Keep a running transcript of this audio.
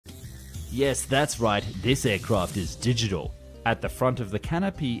Yes, that's right, this aircraft is digital. At the front of the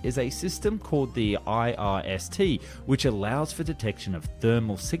canopy is a system called the IRST, which allows for detection of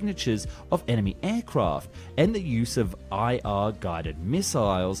thermal signatures of enemy aircraft and the use of IR-guided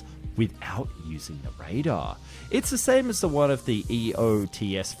missiles without using the radar. It's the same as the one of the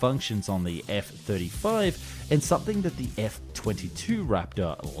EOTS functions on the F-35 and something that the F-22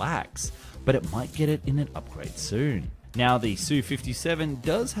 Raptor lacks, but it might get it in an upgrade soon. Now, the Su-57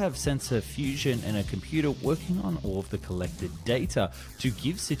 does have sensor fusion and a computer working on all of the collected data to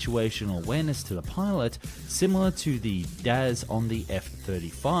give situational awareness to the pilot, similar to the DAS on the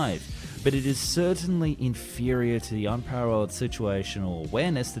F-35, but it is certainly inferior to the unparalleled situational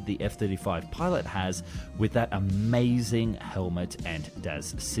awareness that the F-35 pilot has with that amazing helmet and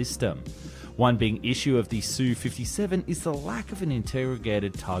DAS system. One big issue of the Su-57 is the lack of an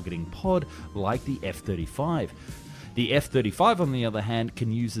interrogated targeting pod like the F-35. The F-35, on the other hand, can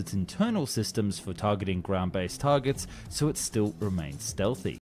use its internal systems for targeting ground-based targets, so it still remains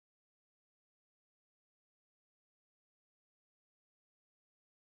stealthy.